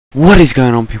What is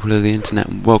going on, people of the internet,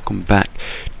 and welcome back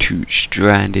to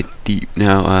Stranded Deep.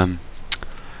 Now,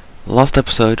 last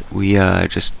episode we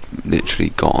just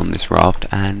literally got on this raft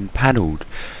and paddled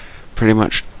pretty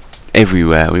much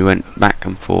everywhere. We went back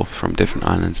and forth from different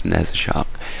islands, and there's a shark.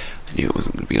 I knew it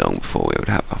wasn't going to be long before we would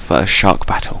have our first shark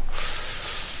battle.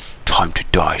 Time to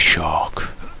die, shark.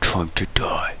 Time to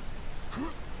die.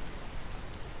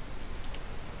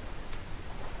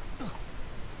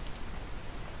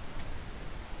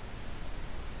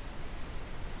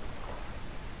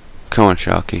 Come on,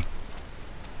 Sharky.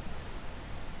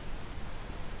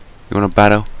 You wanna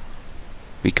battle?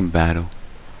 We can battle.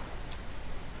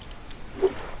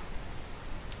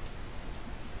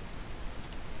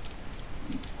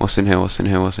 What's in here? What's in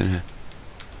here? What's in here?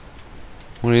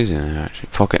 What is in there actually?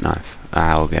 Pocket knife.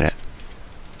 Ah, we'll get it.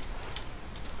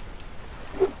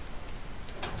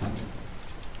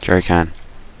 Jerry can.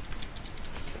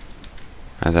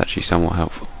 That's actually somewhat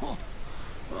helpful.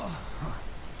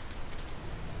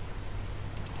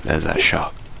 There's that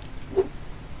shark.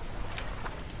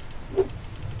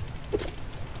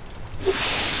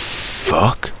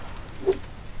 Fuck.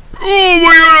 Oh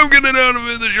my god, I'm getting out of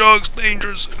here. The shark's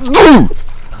dangerous.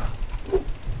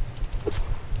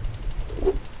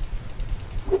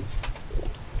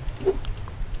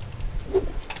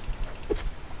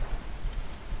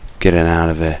 Getting out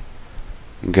of here.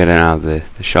 I'm getting out of there.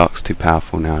 The shark's too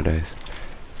powerful nowadays.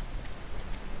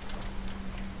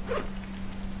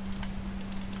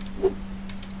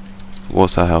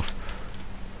 What's our health?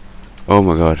 Oh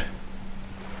my god.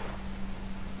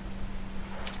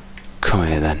 Come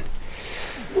here then.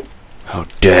 How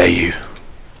dare you?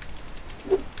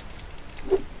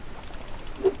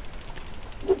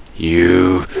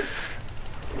 You.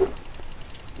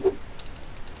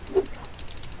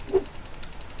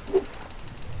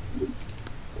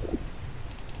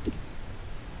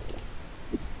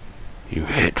 You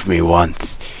hit me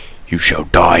once. You shall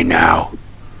die now.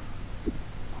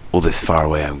 All this far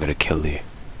away, I'm gonna kill you.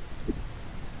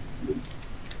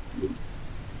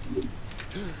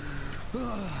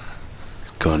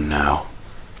 It's gone now.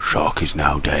 Shark is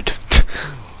now dead.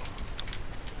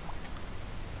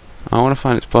 I wanna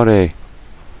find its body.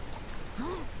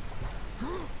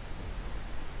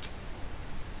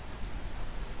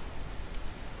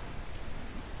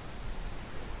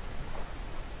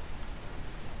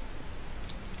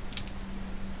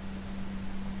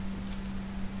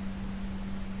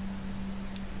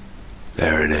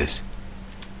 There it is.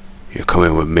 You're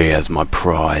coming with me as my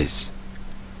prize.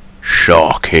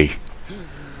 Sharky.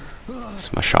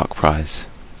 It's my shark prize.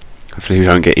 Hopefully we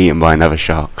don't get eaten by another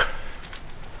shark.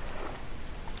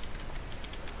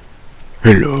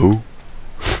 Hello.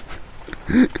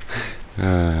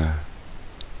 Alright.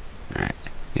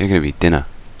 You're gonna be dinner.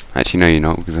 Actually no, you're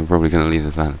not, because I'm probably gonna leave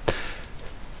this island.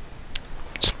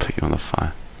 Just put you on the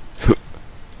fire. There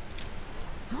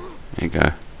you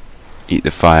go. Eat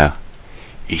the fire.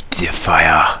 Eat the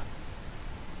fire.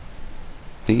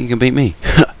 Think you can beat me?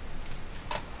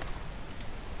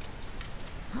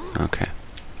 Okay.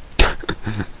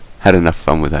 Had enough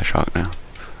fun with that shark now.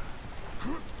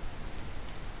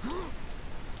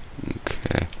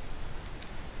 Okay.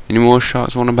 Any more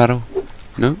sharks want to battle?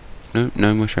 No?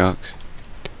 No more sharks.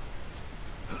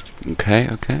 Okay.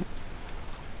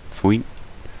 Sweet.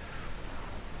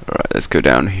 Alright, let's go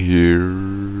down here.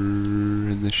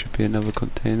 There should be another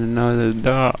container. No, there's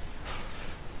not.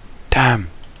 Damn.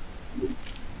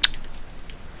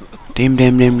 Damn.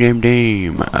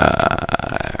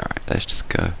 Alright, let's just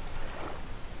go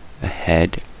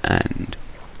ahead and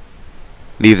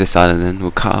leave this island then. We'll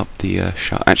cut up the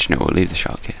shark. Actually, no, we'll leave the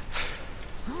shark here.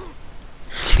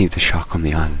 Leave the shark on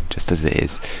the island, just as it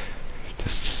is.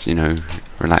 Just, you know,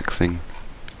 relaxing.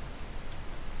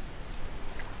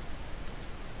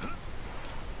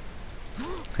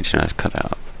 Actually, no, let's cut it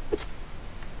up.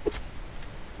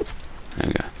 There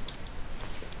we go.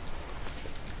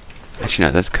 Actually,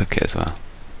 no, let's cook it as well.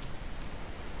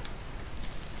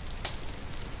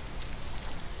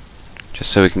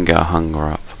 Just so we can get our hunger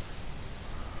up.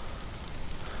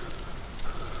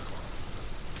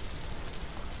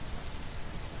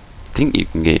 I think you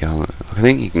can get your hunger. I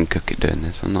think you can cook it doing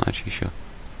this. I'm not actually sure.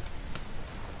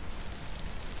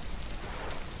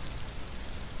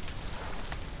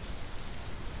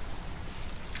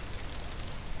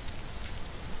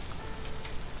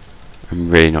 I'm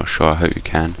really not sure. I hope you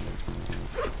can.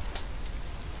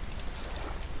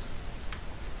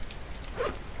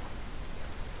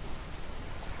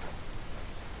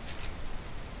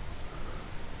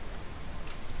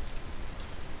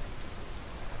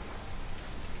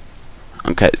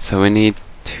 Okay, so we need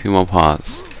 2 more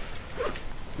parts.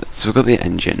 So we've got the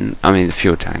engine, I mean the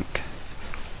fuel tank,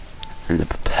 and the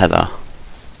propeller.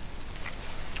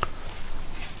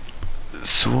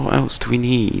 So what else do we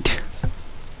need?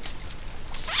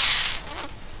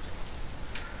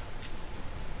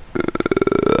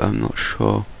 I'm not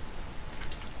sure.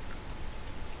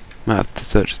 Might have to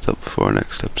search this up before our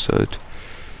next episode.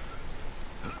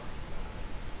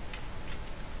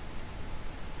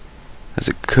 Has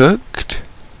it cooked?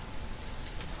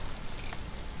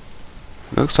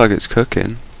 Looks like it's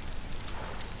cooking.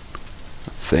 I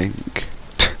think.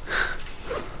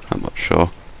 I'm not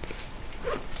sure.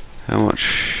 How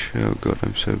much? Oh god,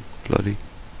 I'm so bloody.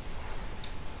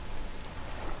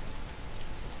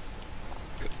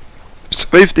 It's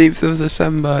 15th of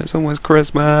December, it's almost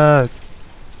Christmas!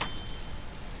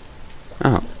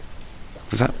 Oh.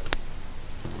 Is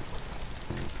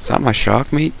that my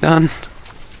shark meat done?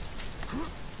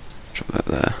 Drop that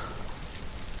there.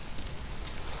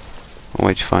 I'll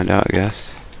wait to find out, I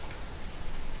guess.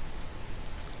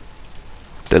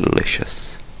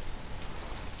 Delicious.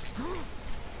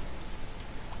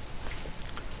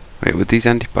 Wait, would these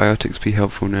antibiotics be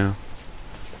helpful now?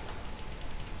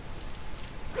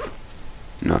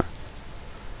 No.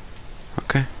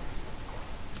 Okay.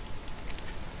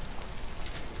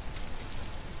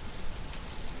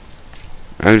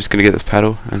 I'm just gonna get this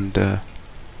paddle and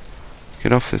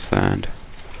get off this land.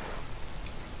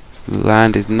 The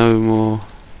land is no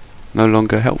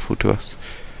longer helpful to us.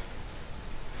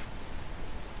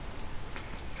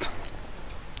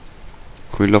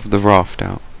 Can we lob the raft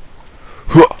out?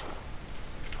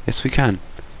 Yes, we can.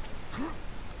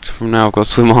 So from now I've got to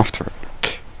swim after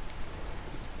it.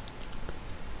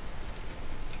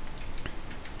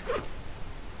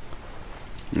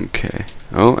 Okay.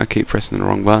 Oh, I keep pressing the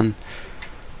wrong button.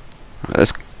 Right,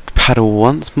 let's paddle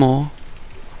once more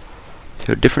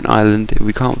to a different island. If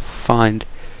we can't find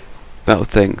that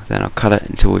thing, then I'll cut it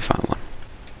until we find one.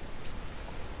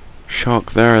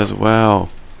 Shark there as well.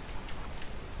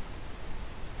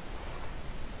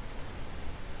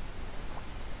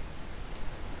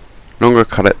 The longer I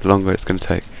cut it, the longer it's going to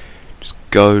take. Just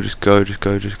go, just go, just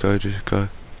go, just go, just go.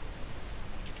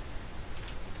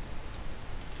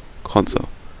 Console.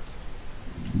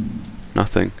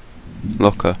 Nothing.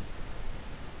 Locker.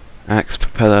 Axe,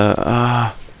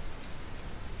 propeller.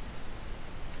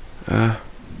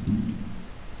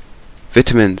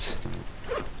 Vitamins.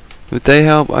 Would they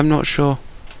help? I'm not sure.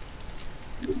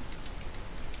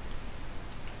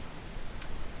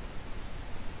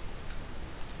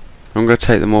 I'm gonna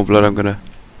take the more blood. I'm gonna.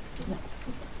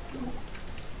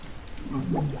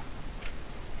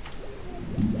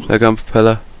 Gun,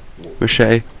 propeller,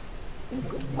 machete,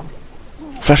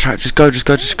 flashlight. Just go, just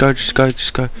go, just go, just go,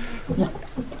 just go.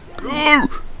 Go,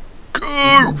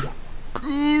 go,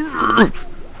 go.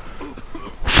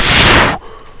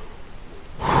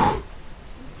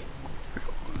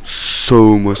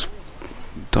 So much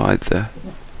died there.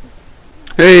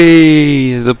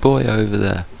 Hey, there's a boy over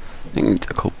there. I think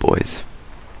they're called boys.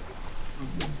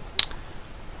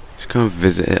 Just go and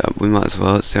visit it. We might as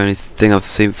well. It's the only thing I've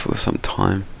seen for some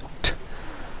time.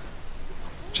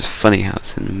 Just funny how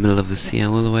it's in the middle of the sea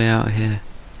all the way out here.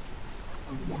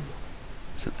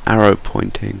 It's an arrow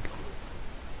pointing.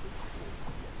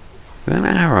 Is that an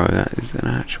arrow? That is an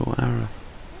actual arrow.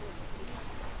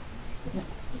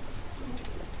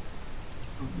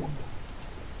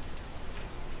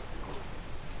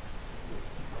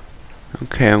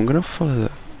 Okay, I'm gonna follow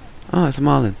that. Oh, it's a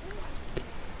marlin.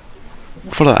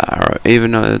 Follow that arrow,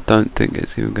 even though I don't think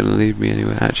it's even gonna lead me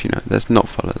anywhere. Actually, no, let's not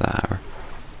follow that arrow.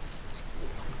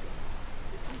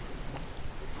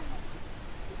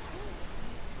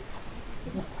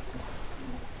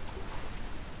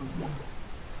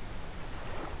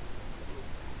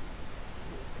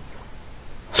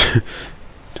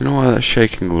 Don't know why that's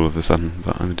shaking all of a sudden,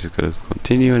 but I'm just gonna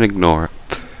continue and ignore it.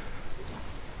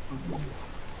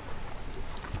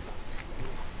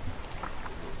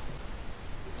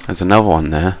 There's another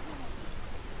one there.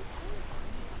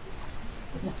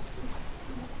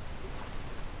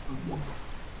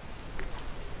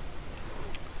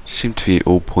 Seem to be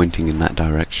all pointing in that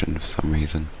direction for some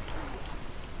reason.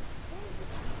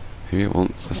 Maybe it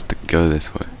wants us to go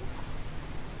this way.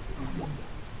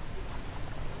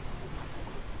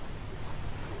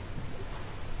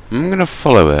 I'm gonna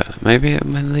follow it. Maybe it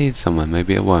may lead somewhere,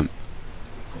 maybe it won't.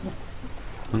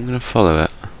 I'm gonna follow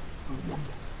it.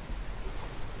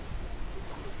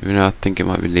 Even though I think it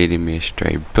might be leading me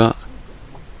astray, but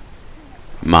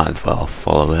might as well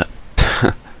follow it.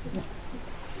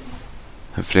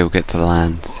 Hopefully we'll get to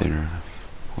land sooner enough.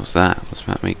 What's that? What's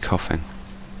that me coughing?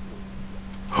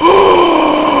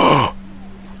 Oh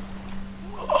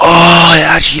it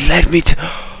actually led me to...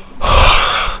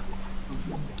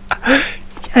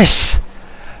 Yes!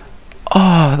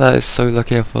 Oh, that is so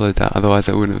lucky I followed that, otherwise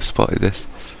I wouldn't have spotted this.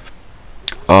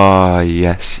 Oh,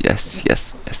 yes, yes,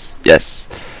 yes, yes, yes.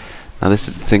 Now this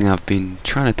is the thing I've been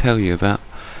trying to tell you about.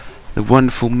 The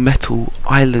wonderful metal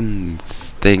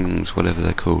islands things, whatever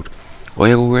they're called.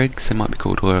 Oil rigs? They might be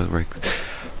called oil rigs.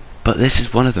 But this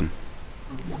is one of them.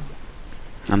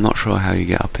 I'm not sure how you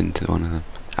get up into one of them.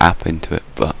 Up into it,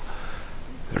 but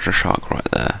there's a shark right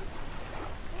there.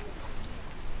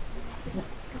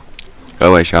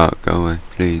 Go away, shark, go away,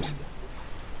 please.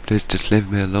 Please just leave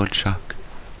me alone, shark.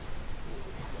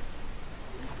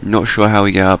 Not sure how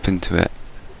we get up into it.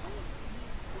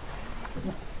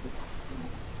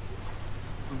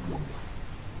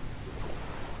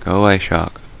 Go away,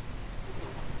 shark.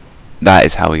 That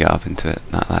is how we get up into it,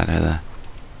 that ladder there.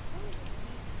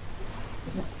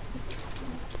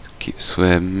 Just keep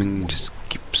swimming, just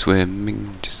keep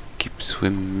swimming, just keep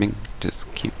swimming,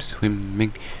 just keep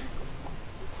swimming.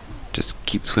 Just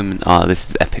keep swimming. Ah,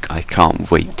 this is epic, I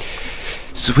can't wait.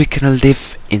 So we're gonna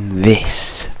live in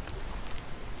this.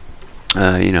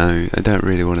 You know, I don't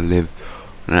really want to live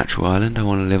on an actual island, I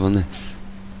want to live on this.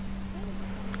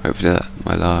 Hopefully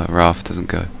my raft doesn't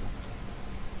go.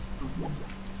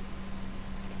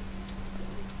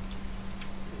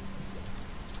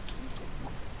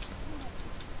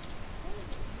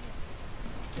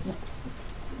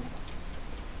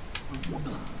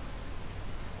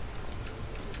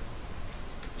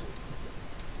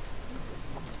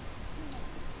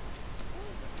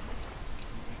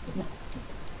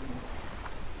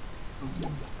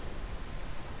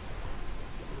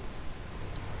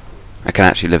 I can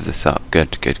actually lift this up.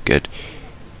 Good, good, good.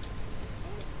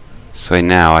 So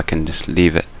now I can just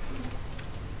leave it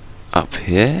up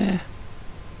here.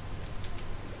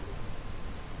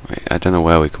 Wait, I don't know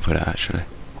where we can put it actually.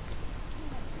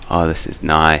 Oh, this is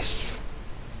nice.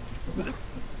 This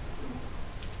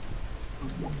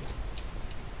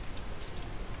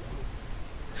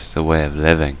is the way of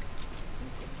living.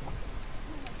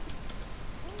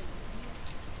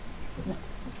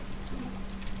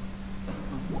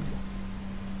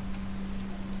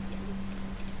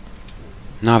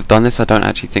 Now I've done this, I don't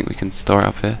actually think we can store it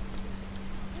up here.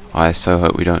 I so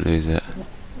hope we don't lose it.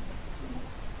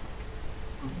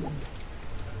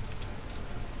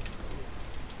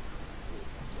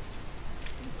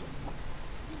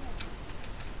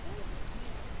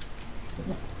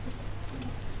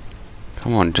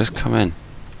 Come on, just come in.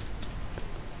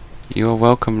 You are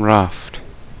welcome, raft.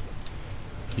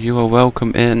 You are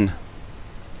welcome in.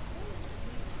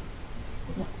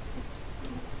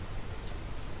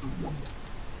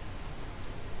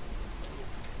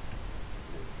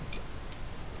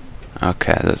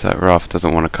 Okay, that's that raft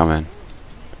doesn't want to come in.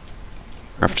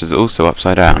 Raft is also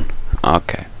upside down.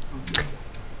 Okay.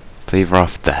 Let's leave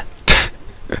raft there.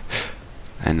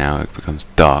 And now it becomes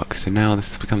dark, so now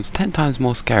this becomes 10 times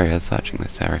more scarier searching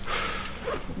this area.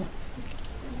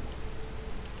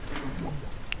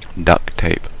 Duct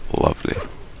tape, lovely.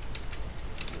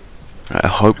 Right, I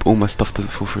hope all my stuff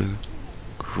doesn't fall through the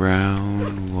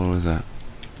ground. What was that?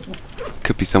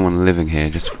 Could be someone living here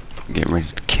just getting ready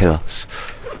to kill us.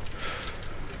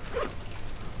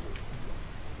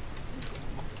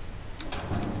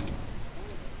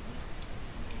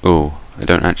 Oh, I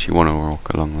don't actually want to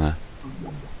walk along there.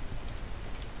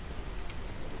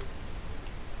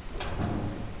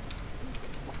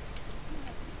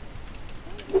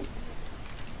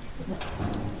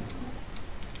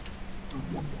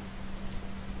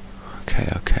 Okay,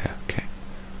 okay, okay.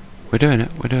 We're doing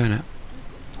it, we're doing it.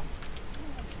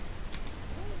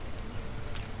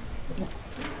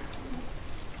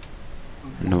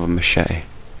 Another machete.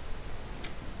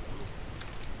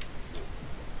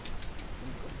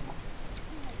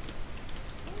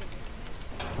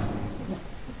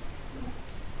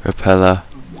 Propeller.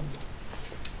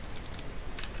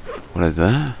 What is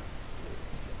that?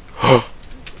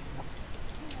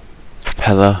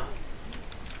 Propeller.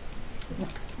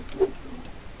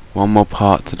 One more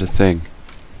part to the thing.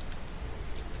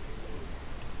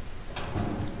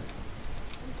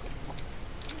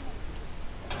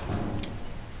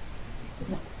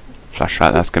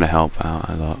 Flashlight, that's gonna help out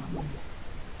a lot.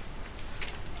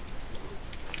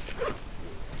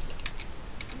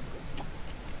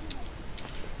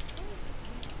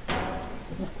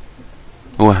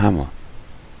 Oh, a hammer.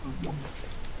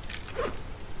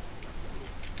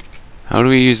 How do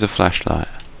we use a flashlight?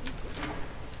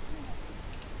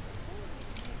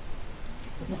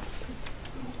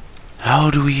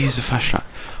 How do we use a flashlight?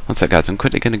 One sec, guys, I'm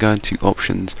quickly going to go into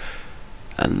options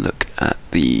and look at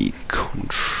the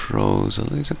controls. Are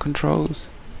these the controls?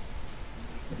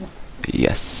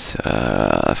 Yes.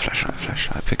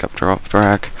 Flashlight. Pick up, drop,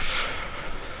 drag.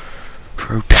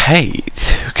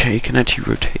 Rotate. Okay, can actually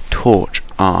rotate torch.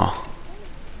 Ah.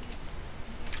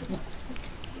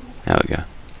 There we go.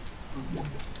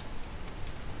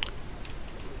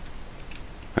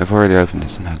 I've already opened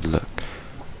this and had a look.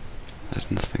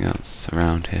 There's nothing else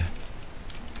around here.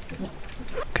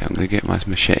 Okay, I'm gonna get my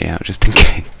machete out just in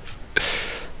case.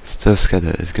 Still scared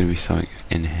that there's gonna be something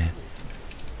in here.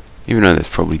 Even though there's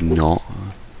probably not.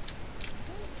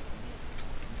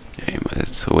 Yeah,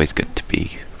 it's always good to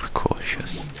be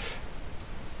cautious.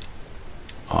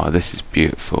 Oh, this is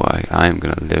beautiful. I am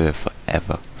gonna live here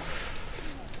forever.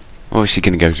 Obviously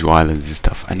gonna go to islands and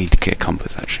stuff. I need to get a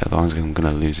compass actually, otherwise I'm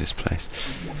gonna lose this place.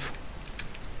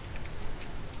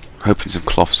 Hoping some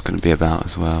cloth's gonna be about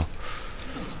as well.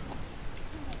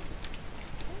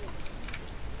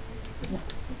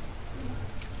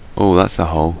 Oh, that's a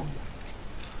hole.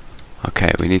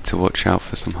 Okay, we need to watch out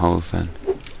for some holes then.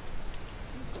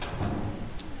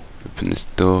 Open this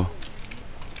door.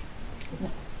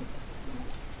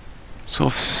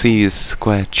 Sort of see the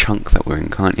square chunk that we're in,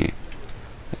 can't you?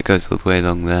 It goes all the way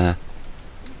along there.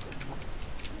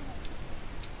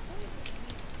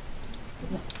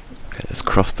 Okay, let's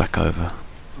cross back over.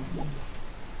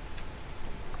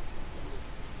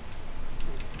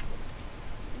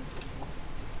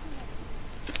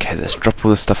 Okay, let's drop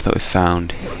all the stuff that we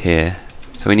found here.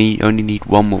 So we only need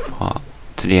one more part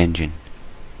to the engine.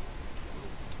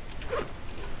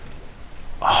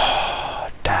 Oh,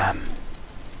 damn.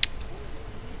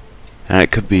 And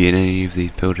it could be in any of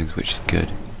these buildings, which is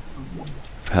good.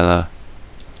 Propeller.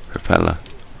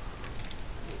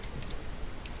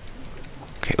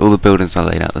 Okay, all the buildings are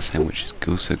laid out the same, which is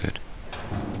also good.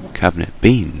 Cabinet.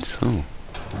 Beans. Oh.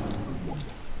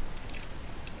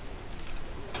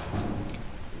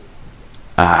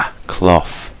 Ah,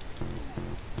 cloth.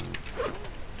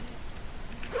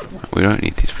 We don't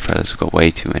need these propellers, we've got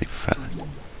way too many propellers.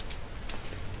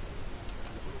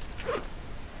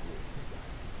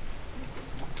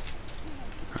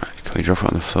 Right, can we drop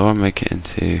it on the floor and make it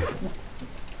into...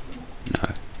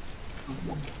 No.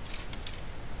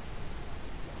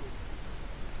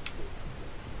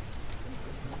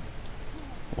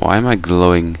 Why am I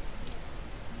glowing?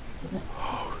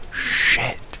 Oh,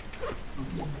 shit.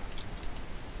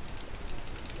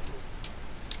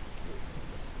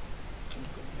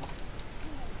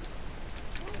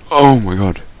 Oh my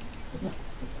god.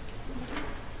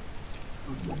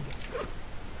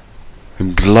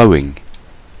 I'm glowing.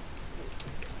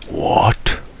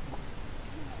 What?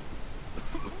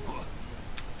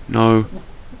 No.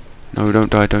 No,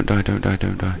 don't die, don't die, don't die,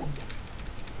 don't die.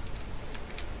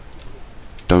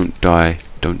 Don't die,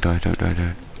 don't die, don't die,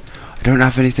 don't. I don't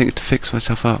have anything to fix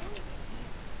myself up.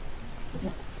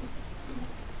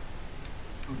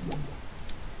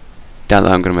 Doubt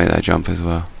that I'm gonna make that jump as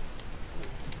well.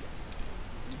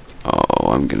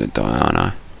 Oh, I'm gonna die, aren't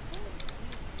I?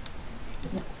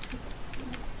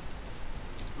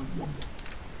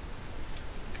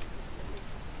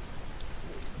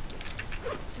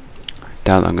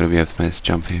 Doubt that I'm gonna be able to make this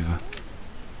jump either.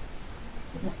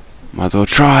 Might as well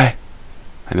try!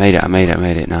 I made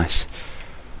it, nice.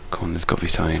 Come on, there's gotta be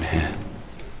something in here.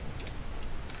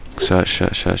 Search.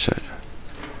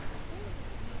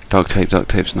 Duct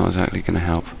tape's not exactly gonna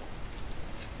help.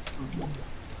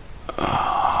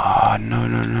 Ah, no.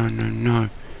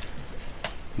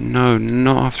 No,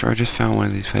 not after I just found one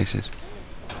of these places.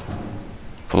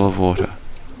 Full of water.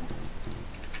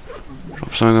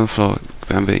 Drop something on the floor.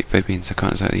 Bamboo beans, I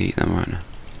can't exactly eat them right now.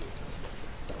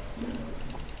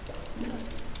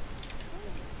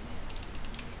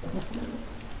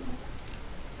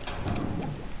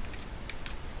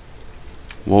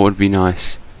 What would be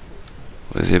nice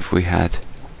was if we had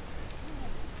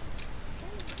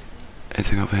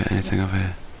anything up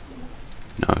here,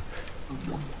 No.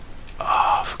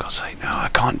 Oh, for God's sake, no, I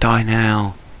can't die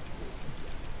now.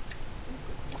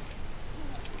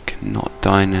 Cannot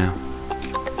die now.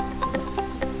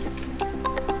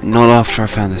 Not after I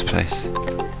found this place.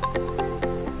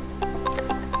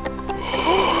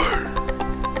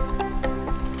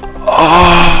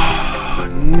 Oh,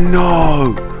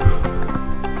 no.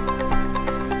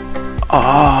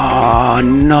 Oh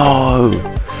no!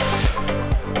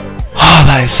 Oh,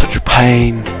 that is such a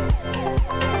pain.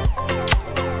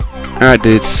 Alright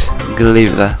dudes, I'm gonna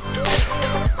leave it there.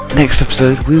 Next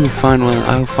episode I will find one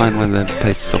of the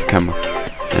places off camera.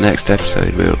 The next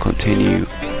episode we will continue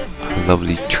a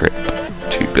lovely trip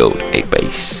to build a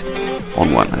base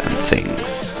on one of them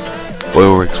things.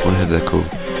 Oil rigs, whatever they're called.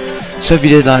 So if you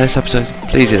did like this episode,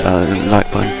 please hit that like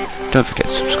button. Don't forget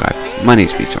to subscribe. My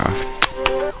name's Zerath.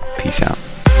 Peace out.